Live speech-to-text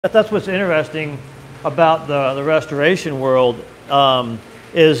that's what's interesting about the restoration world,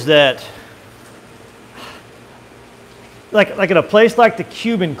 is that like at a place like the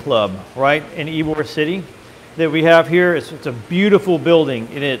Cuban Club, right, in Ybor City that we have here, it's a beautiful building,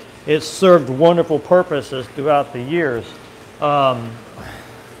 and it served wonderful purposes throughout the years.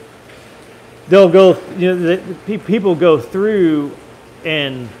 They'll go, people go through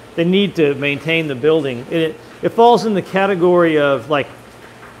and they need to maintain the building. It falls in the category of like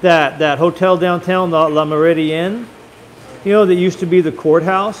that hotel downtown, La Meridienne, that used to be the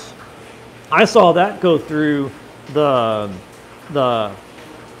courthouse. I saw that go through the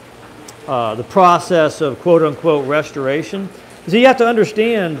process of quote unquote restoration. So you have to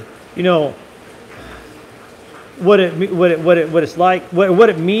understand, what it's like, what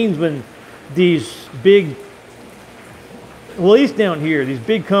it means when these big, well, at least down here, these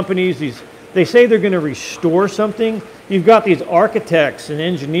big companies, they say they're going to restore something. You've got these architects and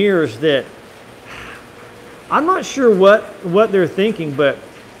engineers that I'm not sure what they're thinking, but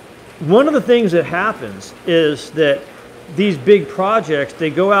one of the things that happens is that these big projects, they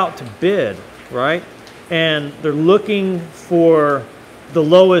go out to bid, right? And they're looking for the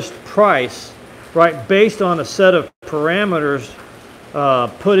lowest price, right, based on a set of parameters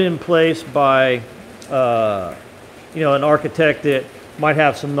put in place by an architect that might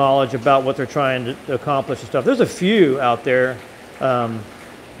have some knowledge about what they're trying to accomplish and stuff. There's a few out there, but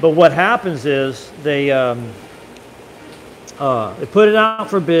what happens is they put it out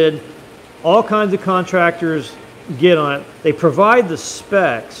for bid. All kinds of contractors get on it. They provide the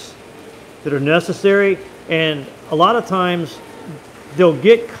specs that are necessary, and a lot of times they'll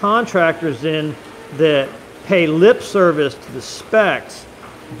get contractors in that pay lip service to the specs,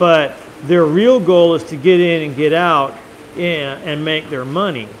 but their real goal is to get in and get out and make their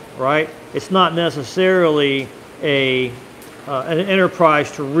money, right? It's not necessarily an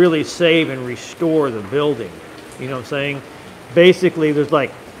enterprise to really save and restore the building. You know what I'm saying? Basically, there's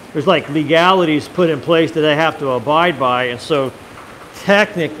like legalities put in place that they have to abide by, and so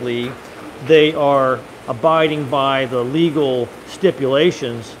technically they are abiding by the legal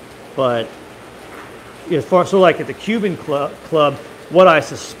stipulations. But so like at the Cuban Club, what I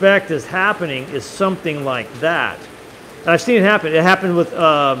suspect is happening is something like that. And I've seen it happen. It happened with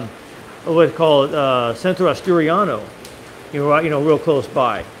what's called Centro Asturiano, real close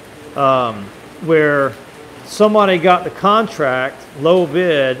by, where somebody got the contract, low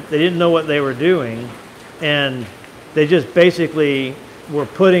bid, they didn't know what they were doing, and they just basically were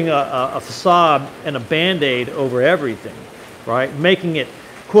putting a facade and a Band-Aid over everything, right? Making it,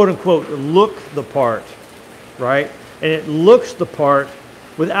 quote unquote, look the part, right? And it looks the part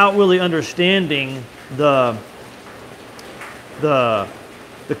without really understanding the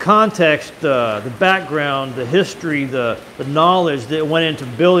context, the background, the history, the knowledge that went into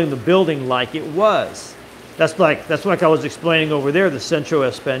building the building like it was. That's like I was explaining over there, the Centro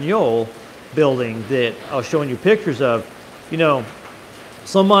Español building that I was showing you pictures of.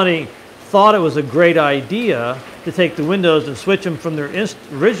 Somebody thought it was a great idea to take the windows and switch them from their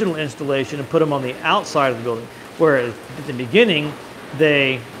original installation and put them on the outside of the building. Whereas at the beginning,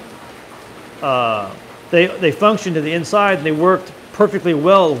 they functioned to the inside, and they worked perfectly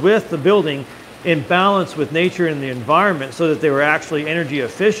well with the building in balance with nature and the environment, so that they were actually energy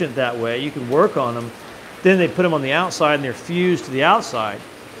efficient that way. You could work on them. Then they put them on the outside and they're fused to the outside.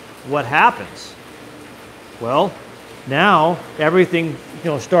 What happens? Well, now everything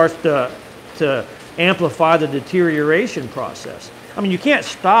starts to amplify the deterioration process. I mean, you can't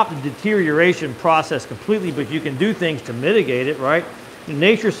stop the deterioration process completely, but you can do things to mitigate it, right?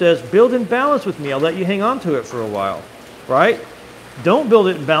 Nature says, build in balance with me. I'll let you hang on to it for a while, right? Don't build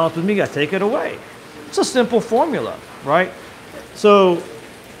it in balance with me. I take it away. It's a simple formula, right? So,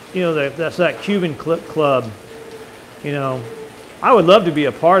 that's that Cuban Club. I would love to be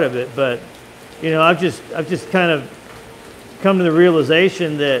a part of it, but I've just kind of come to the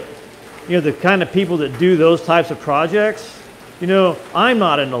realization that the kind of people that do those types of projects, I'm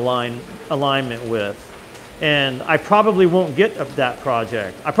not in alignment with, and I probably won't get that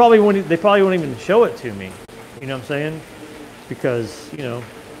project. They probably won't even show it to me. You know what I'm saying? Because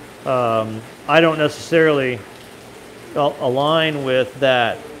I don't necessarily align with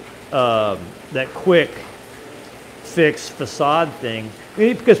that quick fix facade thing.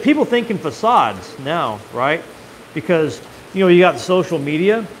 Because people think in facades now, right? Because you got social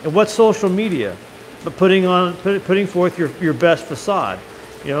media, and what's social media? But putting forth your best facade.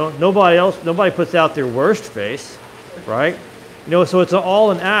 Nobody puts out their worst face, right? So it's all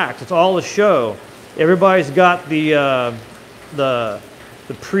an act. It's all a show. Everybody's got the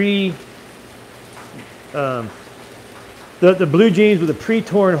the blue jeans with the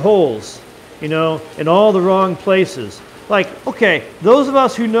pre-torn holes, you know, in all the wrong places. Like, okay, those of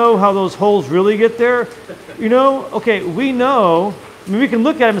us who know how those holes really get there, you know, okay, we know, I mean, we can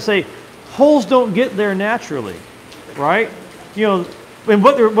look at them and say, holes don't get there naturally, right? You know, and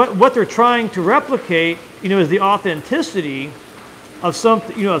what they're trying to replicate, you know, is the authenticity of some,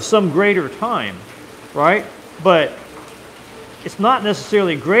 you know, of some greater time, right? But it's not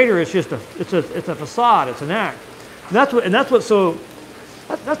necessarily greater. It's just it's a facade. It's an act. And that's what's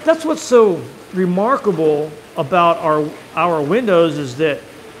so remarkable about our windows, is that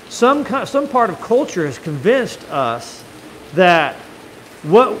some part of culture has convinced us that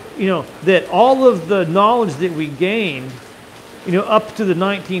that all of the knowledge that we gained, you know, up to the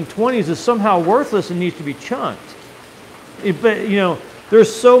 1920s is somehow worthless and needs to be chunked. But you know,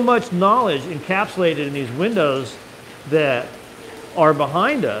 there's so much knowledge encapsulated in these windows that are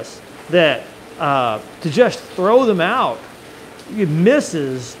behind us that to just throw them out, it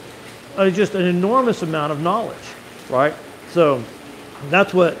misses just an enormous amount of knowledge, right? So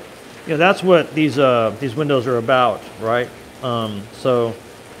that's what these windows are about, right? And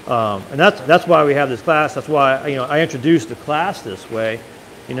that's why we have this class. That's why I introduced the class this way,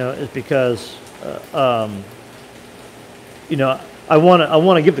 you know, is because you know, I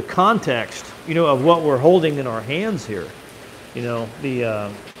want to give the context, you know, of what we're holding in our hands here. You know, the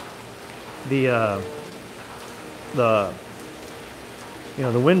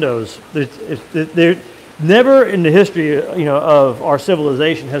windows. They're never in the history, you know, of our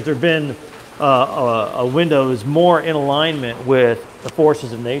civilization has there been a window that's more in alignment with the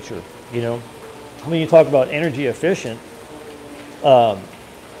forces of nature. You know, when you talk about energy efficient, I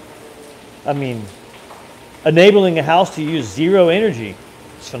mean, enabling a house to use zero energy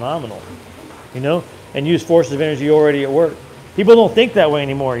is phenomenal. You know, and use forces of energy already at work. People don't think that way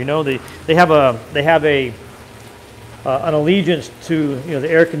anymore. You know, they have an allegiance to, you know, the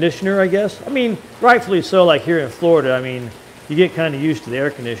air conditioner, I guess. I mean, rightfully so. Like here in Florida, I mean, you get kind of used to the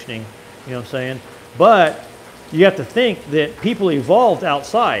air conditioning. You know what I'm saying? But you have to think that people evolved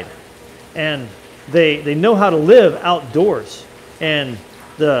outside, and they know how to live outdoors, and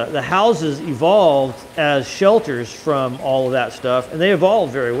the houses evolved as shelters from all of that stuff, and they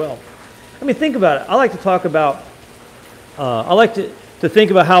evolved very well. I mean, think about it. I like to talk about. I like to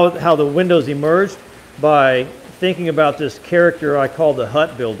think about how the windows emerged by thinking about this character I call the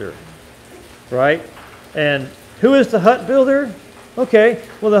hut builder, right? And who is the hut builder? Okay,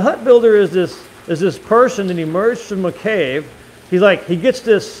 well, the hut builder is this person that emerged from a cave. He gets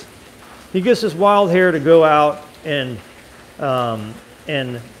this wild hair to go out and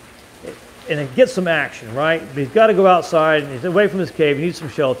get some action, right? But he's got to go outside, and he's away from his cave. He needs some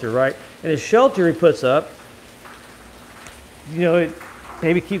shelter, right? And his shelter he puts up, you know, it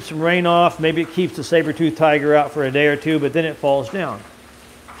maybe keeps some rain off, maybe it keeps the saber-toothed tiger out for a day or two, but then it falls down.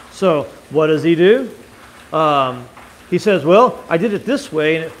 So what does he do? He says, well, I did it this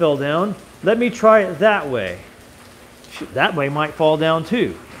way and it fell down. Let me try it that way. That way might fall down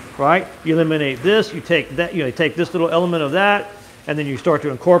too, right? You eliminate this, you take that, you take this little element of that, and then you start to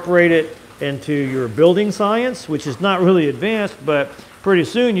incorporate it into your building science, which is not really advanced, but pretty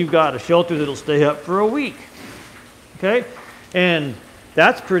soon you've got a shelter that'll stay up for a week. Okay? And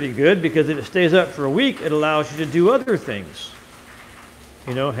that's pretty good, because if it stays up for a week, it allows you to do other things.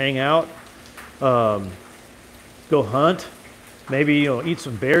 You know, hang out, go hunt, maybe, you know, eat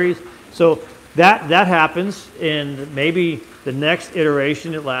some berries. So that happens, and maybe the next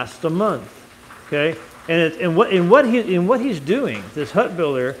iteration it lasts a month. Okay? And what he's doing, this hut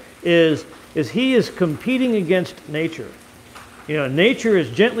builder, is he is competing against nature. You know, nature is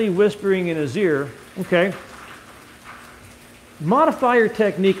gently whispering in his ear, okay, modify your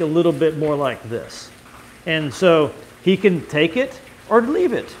technique a little bit more like this. And so he can take it or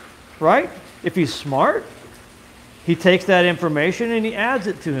leave it, right? If he's smart, he takes that information and he adds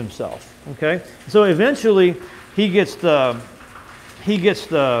it to himself, okay? So eventually he gets the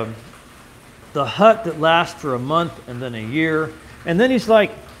hut that lasts for a month and then a year. And then he's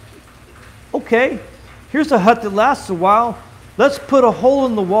like, okay, here's a hut that lasts a while. Let's put a hole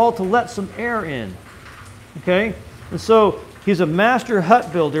in the wall to let some air in, okay? And so he's a master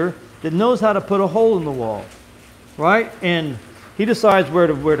hut builder that knows how to put a hole in the wall, right? And he decides where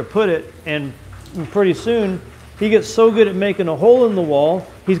to put it, and pretty soon he gets so good at making a hole in the wall,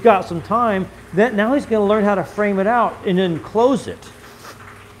 he's got some time, that now he's going to learn how to frame it out and then close it,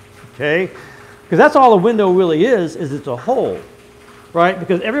 okay? Because that's all a window really is it's a hole, right?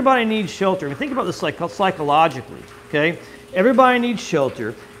 Because everybody needs shelter. I mean, think about this psychologically, okay? Everybody needs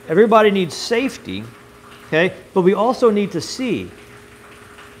shelter. Everybody needs safety. Okay, but we also need to see.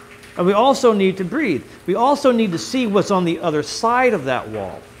 And we also need to breathe. We also need to see what's on the other side of that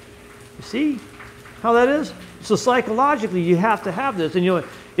wall. You see how that is? So psychologically, you have to have this. And you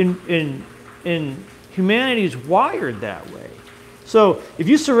know, in humanity is wired that way. So if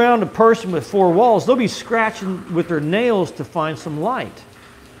you surround a person with four walls, they'll be scratching with their nails to find some light,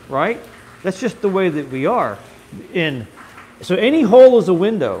 right? That's just the way that we are. And so any hole is a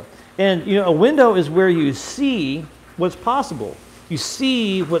window. And you know, a window is where you see what's possible. You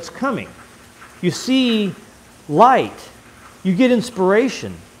see what's coming. You see light. You get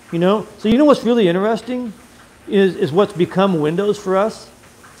inspiration, you know? So you know what's really interesting is what's become windows for us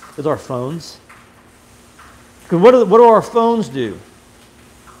is our phones. Because what do our phones do?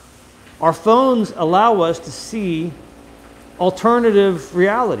 Our phones allow us to see alternative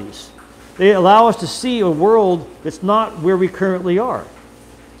realities. They allow us to see a world that's not where we currently are.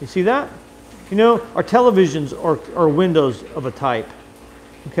 You see that? You know, our televisions are windows of a type.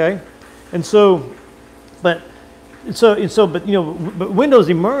 Okay? And so, but you know, but Windows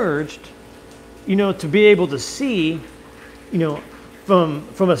emerged, you know, to be able to see, you know,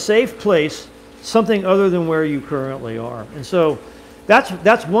 from a safe place something other than where you currently are. And so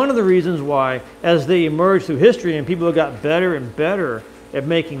that's one of the reasons why, as they emerged through history and people have got better and better at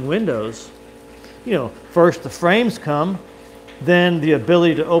making windows, you know, first the frames come, then the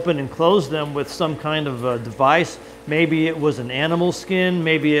ability to open and close them with some kind of a device. Maybe it was an animal skin,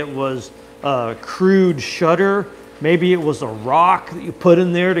 maybe it was a crude shutter, maybe it was a rock that you put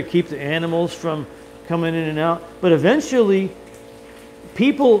in there to keep the animals from coming in and out. But eventually,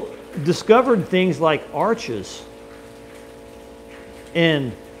 people discovered things like arches.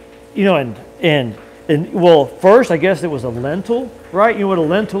 And, you know, and well, first I guess it was a lintel, right? You know what a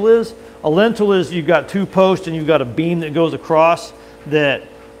lintel is? A lintel is you've got two posts and you've got a beam that goes across that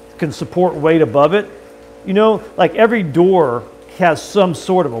can support weight above it. You know, like every door has some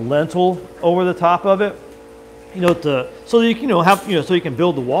sort of a lintel over the top of it. You know, so that you can, you know, have, you know, so you can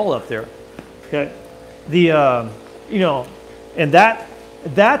build the wall up there. Okay, you know, and that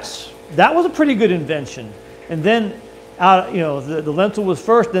was a pretty good invention. And then you know, the lintel was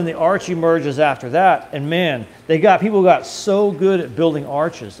first, then the arch emerges after that. And man, people got so good at building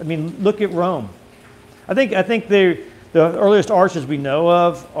arches. I mean, look at Rome. I think the earliest arches we know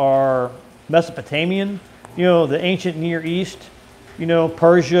of are Mesopotamian, you know, the ancient Near East, you know,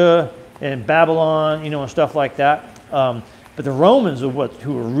 Persia and Babylon, you know, and stuff like that. But the Romans are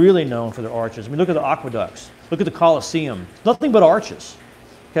who are really known for their arches. I mean, look at the aqueducts. Look at the Colosseum. Nothing but arches.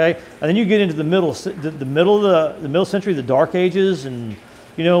 Okay, and then you get into the middle century, the Dark Ages, and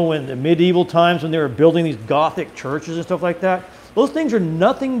you know, when the medieval times when they were building these Gothic churches and stuff like that. Those things are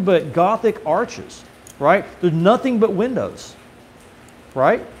nothing but Gothic arches, right? There's nothing but windows,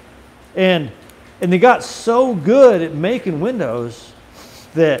 right? And they got so good at making windows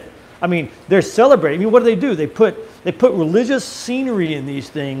that, I mean, they're celebrating. I mean, what do? They put religious scenery in these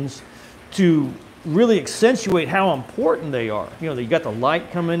things to really accentuate how important they are. You know, you got the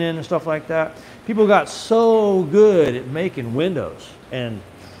light coming in and stuff like that. People got so good at making windows, and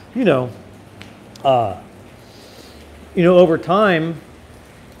you know, over time,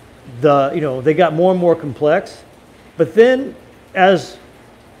 they got more and more complex. But then, as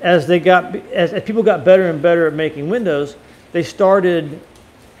people got better and better at making windows, they started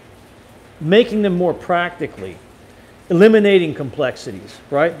making them more practically, eliminating complexities,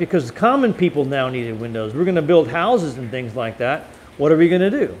 right? Because common people now needed windows. We're going to build houses and things like that. What are we going to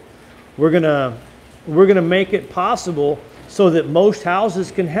do? We're going to make it possible so that most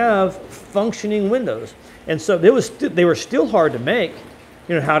houses can have functioning windows. And so they were still hard to make.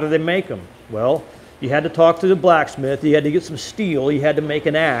 You know, how do they make them? Well, you had to talk to the blacksmith. You had to get some steel. You had to make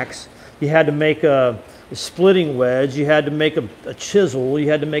an axe. You had to make a splitting wedge. You had to make a chisel. You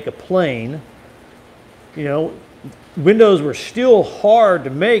had to make a plane. You know, windows were still hard to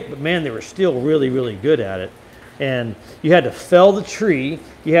make, but man, they were still really, really good at it. And you had to fell the tree.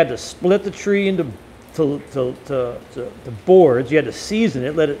 You had to split the tree into boards. You had to season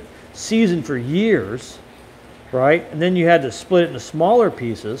it, let it season for years, right? And then you had to split it into smaller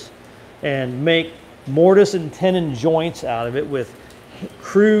pieces and make mortise and tenon joints out of it with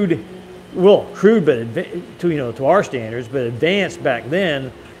crude, but to our standards, but advanced back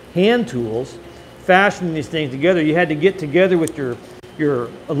then, hand tools. Fashioning these things together. You had to get together with your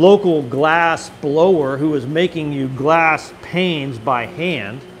local glass blower who was making you glass panes by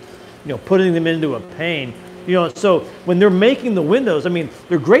hand, you know, putting them into a pane. You know, so when they're making the windows, I mean,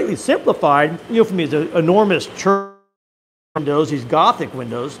 they're greatly simplified, you know, from these enormous church windows, these Gothic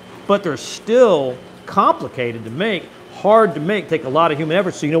windows, but they're still complicated to make, hard to make, take a lot of human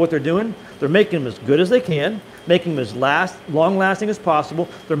effort. So you know what they're doing? They're making them as good as they can, making them as long-lasting as possible.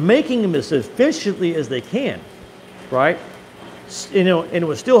 They're making them as efficiently as they can, right? You know, and it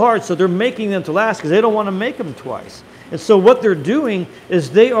was still hard, so they're making them to last because they don't want to make them twice. And so what they're doing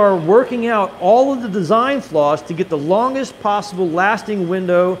is they are working out all of the design flaws to get the longest possible lasting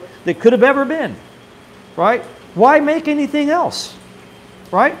window that could have ever been, right? Why make anything else,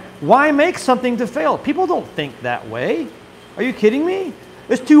 right? Why make something to fail? People don't think that way. Are you kidding me?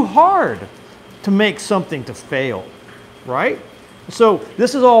 It's too hard to make something to fail, right? So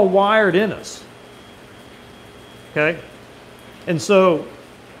this is all wired in us, okay? And so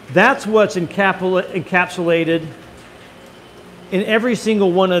that's what's encapsulated in every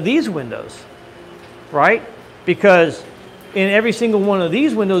single one of these windows, right? Because in every single one of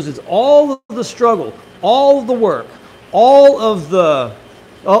these windows is all of the struggle, all of the work, all of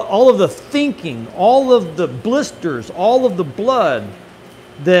the thinking, all of the blisters, all of the blood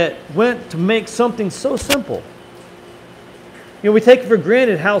that went to make something so simple. You know, we take for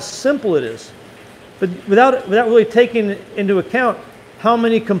granted how simple it is, but without really taking into account how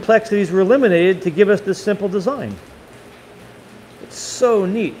many complexities were eliminated to give us this simple design. It's so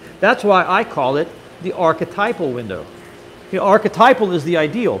neat. That's why I call it the archetypal window. You know, archetypal is the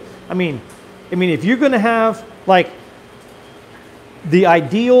ideal. I mean, if you're going to have like the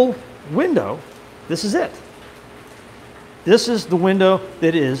ideal window, this is it. This is the window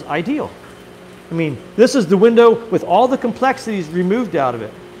that is ideal. I mean, this is the window with all the complexities removed out of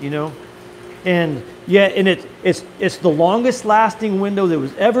it, you know? And yet, it's the longest lasting window that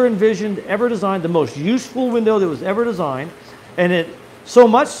was ever envisioned, ever designed, the most useful window that was ever designed. And it so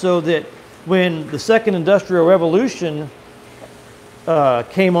much so that when the second industrial revolution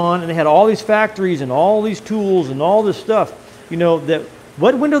came on and they had all these factories and all these tools and all this stuff, you know, that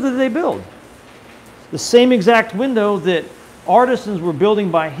what window did they build? The same exact window that artisans were building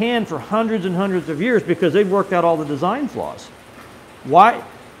by hand for hundreds and hundreds of years because they'd worked out all the design flaws. Why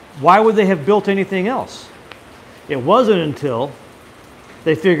would they have built anything else? It wasn't until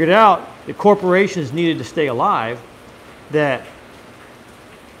they figured out that corporations needed to stay alive that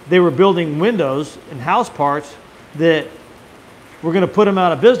they were building windows and house parts that were going to put them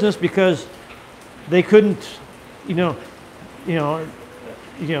out of business because they couldn't, they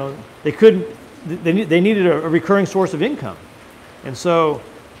needed a recurring source of income. And so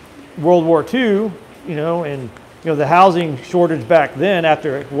World War II, the housing shortage back then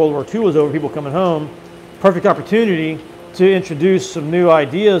after World War II was over, people coming home, perfect opportunity to introduce some new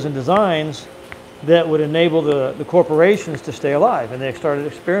ideas and designs that would enable the corporations to stay alive. And they started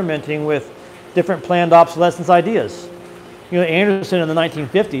experimenting with different planned obsolescence ideas. You know, Anderson in the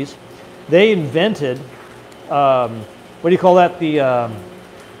 1950s, they invented, what do you call that?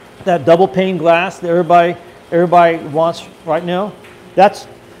 That double pane glass that everybody wants right now. That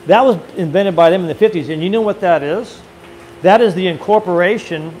was invented by them in the 50s. And you know what that is? That is the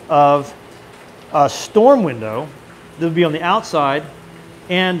incorporation of a storm window that would be on the outside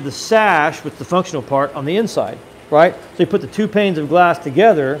and the sash with the functional part on the inside, right? So you put the two panes of glass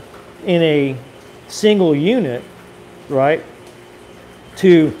together in a single unit, right,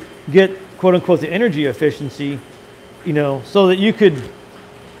 to get quote unquote the energy efficiency, so that you could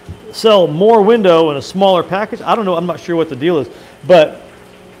sell more window in a smaller package. I don't know, I'm not sure what the deal is, but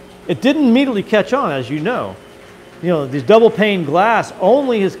it didn't immediately catch on, as you know. These double pane glass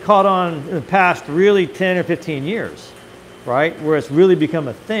only has caught on in the past really 10 or 15 years, right? Where it's really become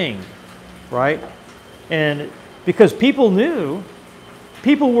a thing, right? And because people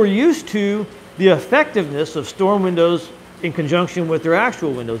were used to the effectiveness of storm windows in conjunction with their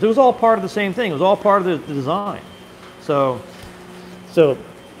actual windows. It was all part of the same thing. It was all part of the design. So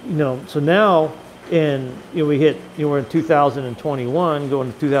now we're in 2021,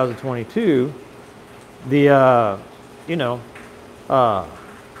 going to 2022. The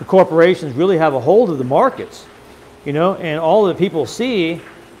corporations really have a hold of the markets, and all that people see,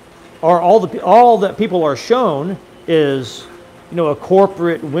 or all that people are shown is, a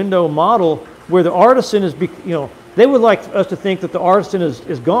corporate window model where the artisan is, they would like us to think that the artisan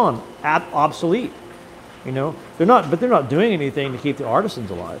is gone, obsolete. They're not, but they're not doing anything to keep the artisans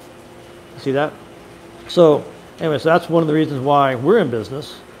alive. See that? So anyway, so that's one of the reasons why we're in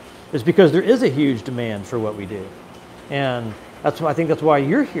business, is because there is a huge demand for what we do. And I think that's why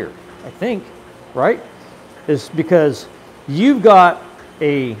you're here, I think, right? Is because you've got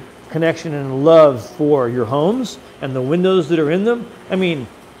a connection and love for your homes and the windows that are in them. I mean,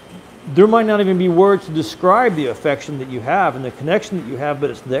 there might not even be words to describe the affection that you have and the connection that you have, but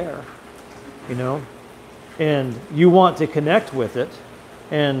it's there, and you want to connect with it,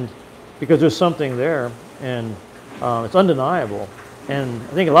 and because there's something there. And It's undeniable. And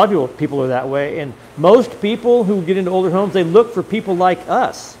I think a lot of people are that way. And most people who get into older homes, they look for people like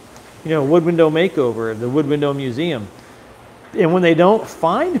us. You know, Wood Window Makeover, the Wood Window Museum. And when they don't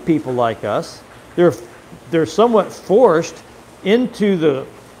find people like us, they're somewhat forced into the,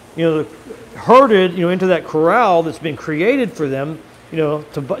 herded, into that corral that's been created for them,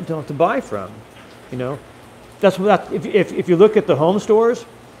 to buy from. That's what. If you look at the home stores,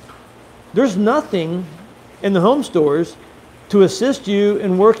 there's nothing in the home stores to assist you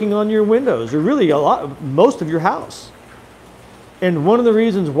in working on your windows, or really most of your house. And one of the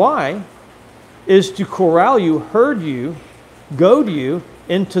reasons why is to corral you, herd you, goad you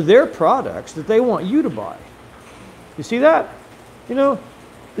into their products that they want you to buy. You see that? And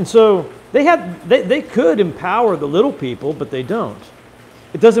so they could empower the little people, but they don't.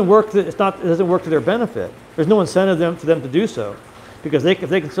 It doesn't work. It doesn't work to their benefit. There's no incentive for them to do so, because if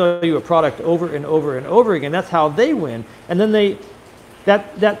they can sell you a product over and over and over again, that's how they win. And then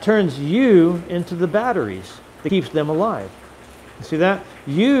that turns you into the batteries that keeps them alive. You see that?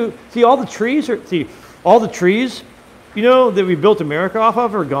 All the trees that we built America off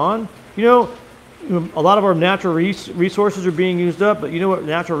of are gone. A lot of our natural resources are being used up, but you know what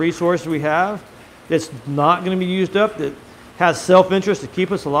natural resources we have that's not going to be used up, that has self-interest to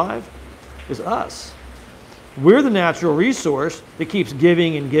keep us alive, is us. We're the natural resource that keeps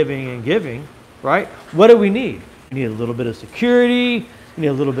giving and giving and giving, right? What do we need? We need a little bit of security, we need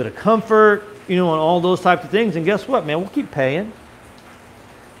a little bit of comfort, and all those types of things. And guess what, man? We'll keep paying.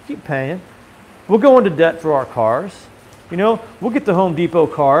 Keep paying. We'll go into debt for our cars. We'll get the Home Depot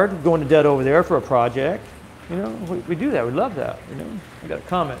card, go into debt over there for a project. We do that. We love that. I got a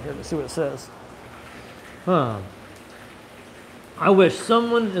comment here. Let's see what it says. I wish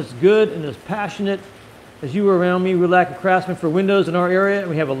someone as good and as passionate as you were around me. We lack a craftsman for windows in our area, and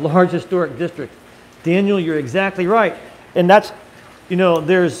we have a large historic district. Daniel, you're exactly right. And that's,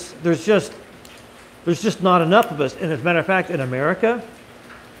 there's just not enough of us. And as a matter of fact, in America,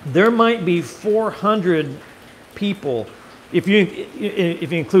 there might be 400 people. If you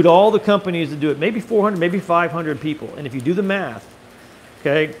include all the companies that do it, maybe 400, maybe 500 people. And if you do the math,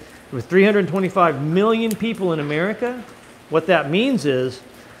 okay, with 325 million people in America, what that means is,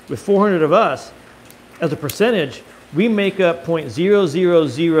 with 400 of us, as a percentage, we make up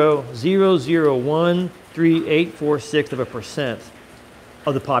 0.000001386%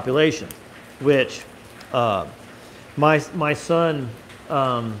 of the population, which my son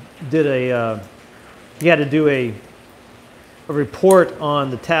did he had to do a report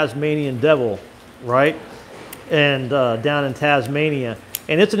on the Tasmanian devil, right? And down in Tasmania.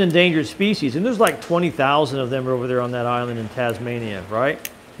 And it's an endangered species. And there's like 20,000 of them over there on that island in Tasmania, right?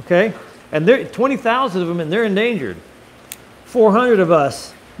 Okay? And 20,000 of them, and they're endangered. 400 of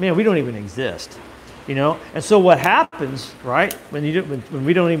us, man, we don't even exist. And so what happens, right, when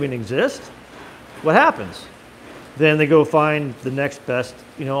we don't even exist, what happens? Then they go find the next best,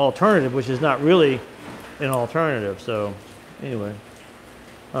 alternative, which is not really an alternative. So anyway,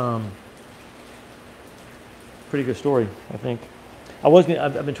 pretty good story, I think.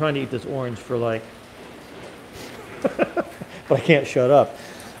 I've been trying to eat this orange for but I can't shut up.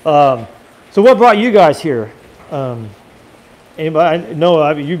 So what brought you guys here? Anybody? No,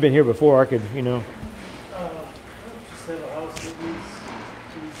 you've been here before. I could, Just have a house that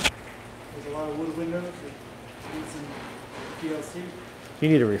there's a lot of wood windows. It needs some TLC. You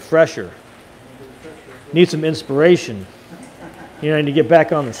need a refresher. Need some inspiration. You need to get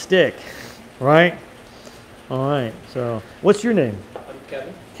back on the stick, right? All right. So, what's your name? I'm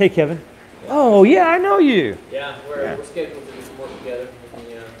Kevin. Hey, Kevin. Yeah. Oh, yeah, I know you. Yeah, we're scheduled to do some work together in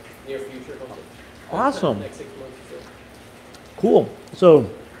the near future. Awesome. Next 6 months or so. Cool. So,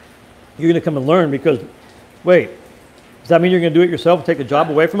 you're going to come and learn because, wait, does that mean you're going to do it yourself and take the job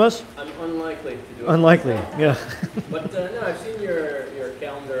away from us? I'm unlikely to do it. Unlikely, yeah. But no, I've seen your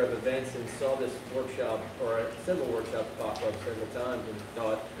calendar of events and saw this workshop, or several workshops pop up several times, and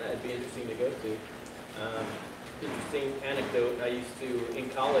thought it'd be interesting to go to. Interesting anecdote, in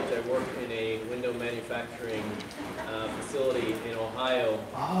college, I worked in a window manufacturing facility in Ohio,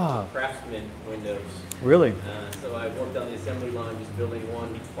 Craftsman windows. Really? So I worked on the assembly line, just building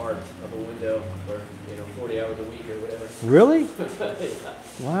one part of a window for 40 hours a week or whatever. Really? Yeah.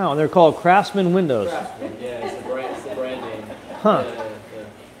 Wow, and they're called Craftsman windows. Craftsman, yeah, it's the brand name. Huh.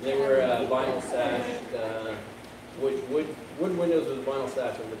 They were vinyl sashed, wood windows with vinyl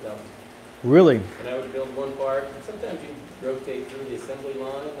sash over the top. Really? And I would build one part. Sometimes you rotate through the assembly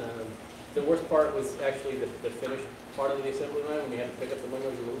line. The worst part was actually the finished part of the assembly line when we had to pick up the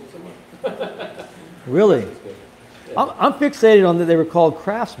windows and move them somewhere. Really? That was good. Yeah. I'm fixated on that they were called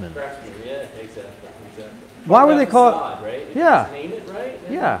Craftsmen. Craftsman, yeah, exactly. Why would they call it? Facade, right? If you Yeah. just name it right.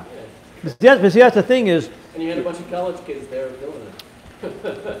 Yeah. But see, that's the thing is, And you had a bunch of college kids there building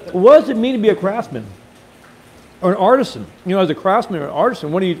it. what does it mean to be a craftsman or an artisan? You know, as a craftsman or an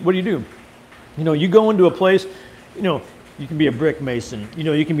artisan, what do you do? You know, you go into a place, you know, you can be a brick mason, you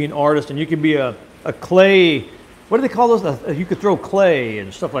know, you can be an artist, and you can be a clay, what do they call those? You could throw clay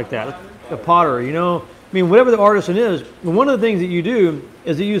and stuff like that, a potter, you know. I mean, whatever the artisan is, one of the things that you do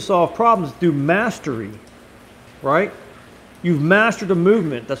is that you solve problems through mastery, right? You've mastered a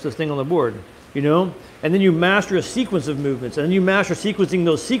movement, that's the thing on the board, you know? And then you master a sequence of movements, and then you master sequencing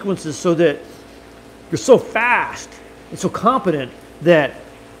those sequences so that you're so fast and so competent that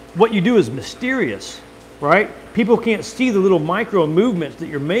what you do is mysterious, right? People can't see the little micro movements that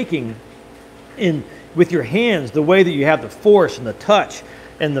you're making with your hands, the way that you have the force and the touch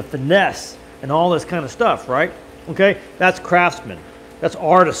and the finesse and all this kind of stuff, right? Okay, that's craftsman, that's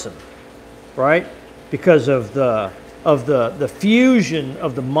artisan, right? Because of the fusion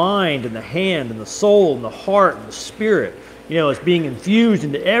of the mind and the hand and the soul and the heart and the spirit. You know, it's being infused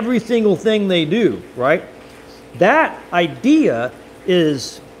into every single thing they do, right? That idea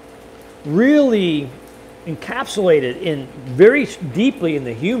is really encapsulated in very deeply in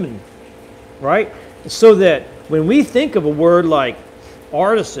the human, right? So that when we think of a word like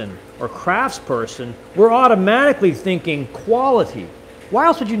artisan or craftsperson, we're automatically thinking quality. Why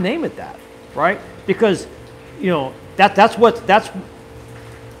else would you name it that, right? Because, you know, that's what that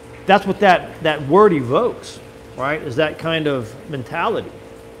word evokes, right? Is that kind of mentality.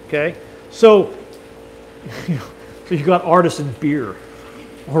 Okay, so so you got artisan beer,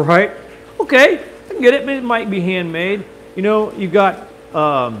 all right? Okay, I can get it. It might be handmade. You know, you got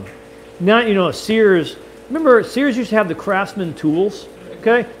now, you know, Sears. Remember, Sears used to have the Craftsman tools.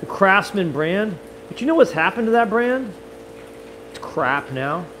 Okay, the Craftsman brand. But you know what's happened to that brand? It's crap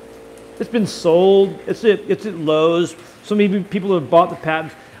now. It's been sold. It's at Lowe's. So many people have bought the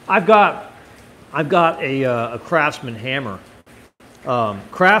patents. I've got a Craftsman hammer.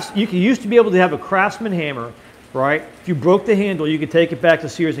 You used to be able to have a Craftsman hammer, right? If you broke the handle, you could take it back to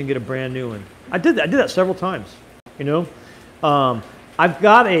Sears and get a brand new one. I did that several times. You know, I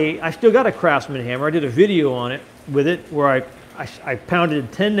still got a Craftsman hammer. I did a video on it with it where I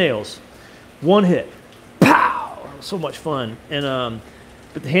pounded 10 nails, one hit, pow! It was so much fun. And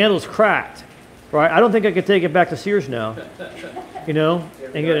but the handle's cracked, right? I don't think I could take it back to Sears now, you know,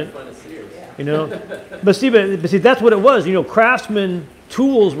 and get it, you know. But see, that's what it was. You know, Craftsman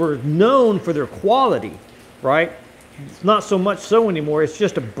tools were known for their quality, right? It's not so much so anymore. It's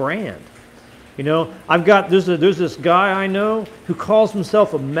just a brand. You know, there's this guy I know who calls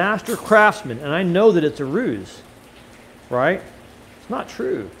himself a master craftsman, and I know that it's a ruse, right? It's not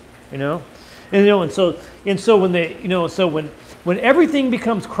true, you know. And you know, and so when they, you know, so when everything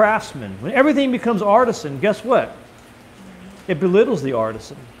becomes craftsman, when everything becomes artisan, guess what? It belittles the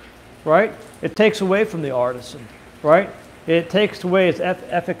artisan, right? It takes away from the artisan, right? It takes away its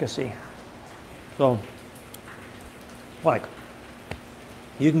efficacy. So, like,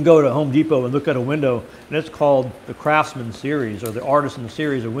 you can go to Home Depot and look at a window, and it's called the Craftsman series or the Artisan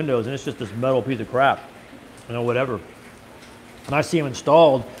series of windows, and it's just this metal piece of crap, you know, whatever. And I see them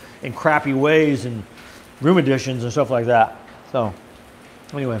installed in crappy ways and room additions and stuff like that. So,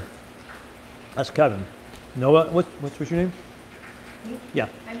 anyway, that's Kevin. Noah, what's your name? Me? Yeah.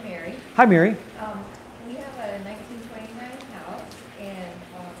 I'm Mary. Hi, Mary. We have a 1929 house, and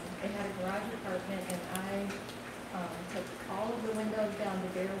it had a garage apartment, and I took all of the windows down to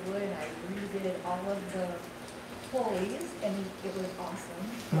bare wood, and I redid all of the pulleys, and it was awesome.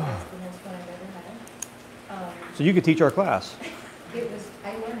 It was the most fun I've ever had. So you could teach our class.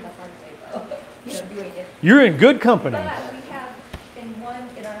 I learned the hard way, though, you know, doing it. You're in good company. But we have,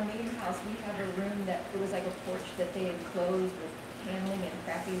 in our main house, we have a room that, it was like a porch that they had closed with paneling and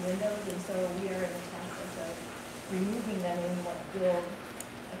crappy windows, and so we are in the process of removing them, and we want to build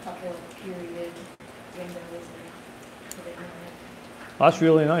a couple of period windows and put it in it. That's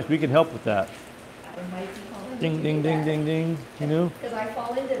really nice. We can help with that. I might be calling Ding, you ding, to do ding, that. ding, ding. You know? Because I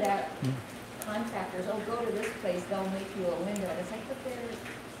fall into that, contractors, oh, go to this place, they'll make you a window, and it's like, but they're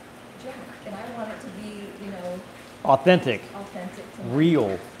junk, and I want it to be, you know, Authentic, authentic to me. real.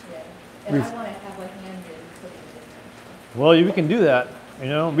 Yeah, and I want to have a hand in putting it in. Well, we can do that. You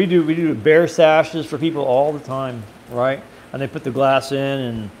know, we do bare sashes for people all the time, right? And they put the glass in,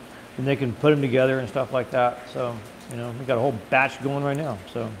 and they can put them together and stuff like that. So, you know, we got a whole batch going right now.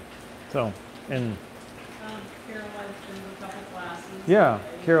 So, and Carol, I've been to a couple classes. yeah,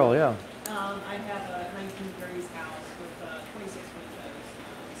 Carol, yeah. I have a 1930s house with 26 windows.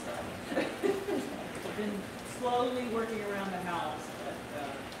 So I've been slowly working around the house, but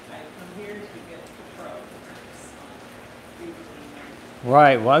I come here to get the pro.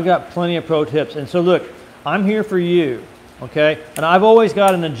 Right. Well, I've got plenty of pro tips. And so look, I'm here for you, okay? And I've always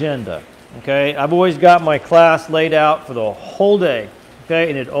got an agenda, okay? I've always got my class laid out for the whole day, okay?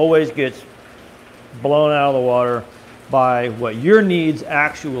 And it always gets blown out of the water by what your needs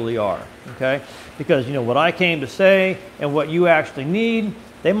actually are, okay? Because, you know, what I came to say and what you actually need,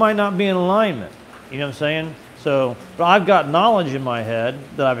 they might not be in alignment. You know what I'm saying? So, but I've got knowledge in my head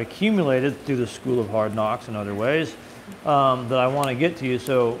that I've accumulated through the School of Hard Knocks and other ways that I want to get to you.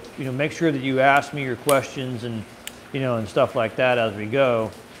 So, you know, make sure that you ask me your questions and, you know, and stuff like that as we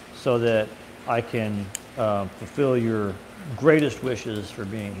go, so that I can fulfill your greatest wishes for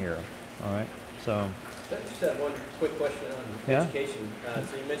being here. All right. So. I just have one quick question on education.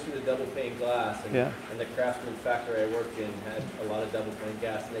 So you mentioned the double pane glass, and, and the Craftsman factory I worked in had a lot of double pane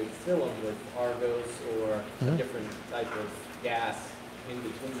glass, and they fill them with Argos or a different type of gas in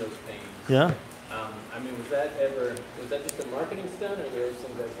between those panes. Yeah. I mean, was that just a marketing stunt, or there was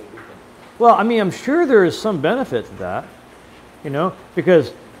some guys that weekend? Well, I mean, I'm sure there is some benefit to that, you know,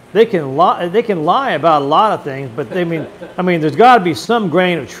 because they can lie about a lot of things, but I mean, there's got to be some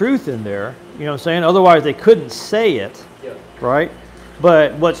grain of truth in there. You know what I'm saying? Otherwise, they couldn't say it, right?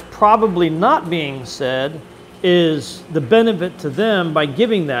 But what's probably not being said is the benefit to them by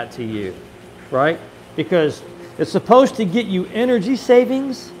giving that to you, right? Because it's supposed to get you energy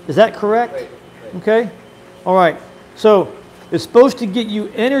savings. Is that correct? Right. Okay. All right. So it's supposed to get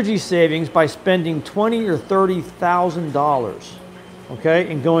you energy savings by spending $20,000 or $30,000,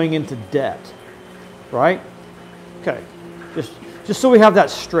 okay, and going into debt, right? Okay. Just so we have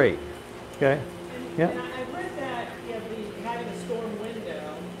that straight. Okay. And I read that having a storm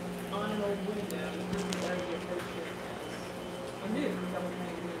window on an old window is very appropriate as a new double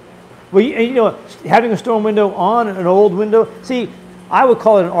pane window. Well, you know, having a storm window on an old window, see, I would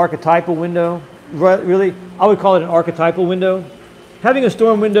call it an archetypal window, really. I would call it an archetypal window. Having a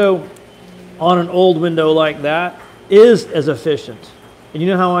storm window on an old window like that is as efficient. And you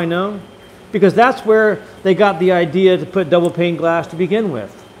know how I know? Because that's where they got the idea to put double pane glass to begin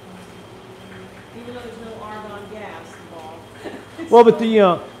with. Even though there's no argon gas involved. Well,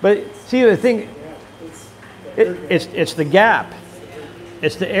 but see, the thing, it's the gap.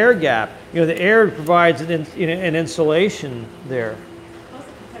 It's the air gap. You know, the air provides an insulation there.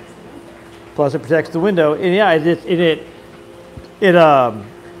 Plus, it protects the window. And yeah,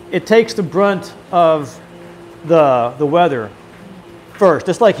 it takes the brunt of the weather first.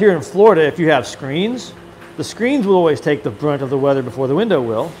 Just like here in Florida, if you have screens, the screens will always take the brunt of the weather before the window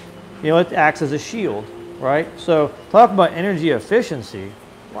will. You know, it acts as a shield, right? So talk about energy efficiency.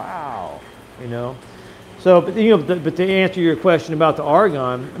 Wow, you know. So, but to answer your question about the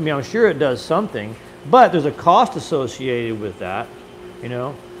argon, I mean, I'm sure it does something, but there's a cost associated with that, you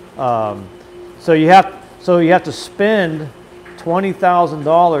know. So you have to spend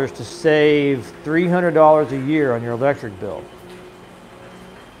 $20,000 to save $300 a year on your electric bill.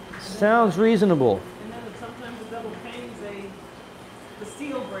 Sounds reasonable. And then sometimes the double panes, the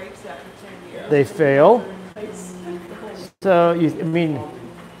steel breaks after 10 years. They fail. So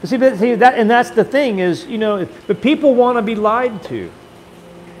and that's the thing is, you know, but people want to be lied to,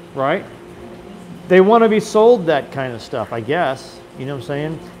 right? They want to be sold that kind of stuff, I guess. You know what I'm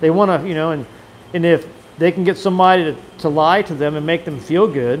saying? They want to, you know, and if they can get somebody to lie to them and make them feel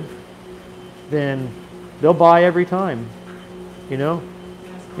good, then they'll buy every time. You know,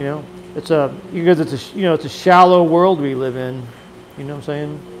 it's a shallow world we live in. You know what I'm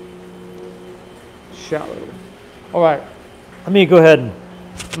saying? Shallow. All right, let me go ahead and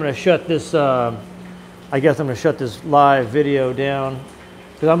I'm going to shut this. I guess I'm going to shut this live video down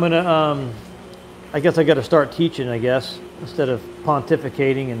because I'm going to. I guess I got to start teaching. I guess instead of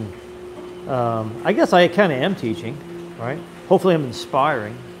pontificating and. I guess I kind of am teaching, right? Hopefully I'm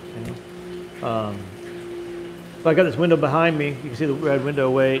inspiring. You know? So I got this window behind me. You can see the red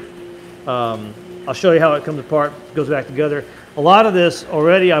window weight. I'll show you how it comes apart, goes back together. A lot of this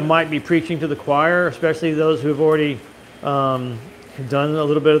already I might be preaching to the choir, especially those who have already done a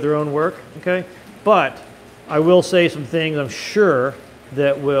little bit of their own work, okay? But I will say some things I'm sure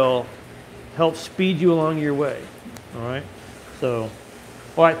that will help speed you along your way, all right? So.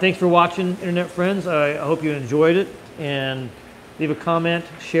 All right, thanks for watching, Internet friends. I hope you enjoyed it, and leave a comment,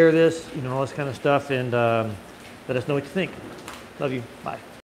 share this, you know, all this kind of stuff, and let us know what you think. Love you. Bye.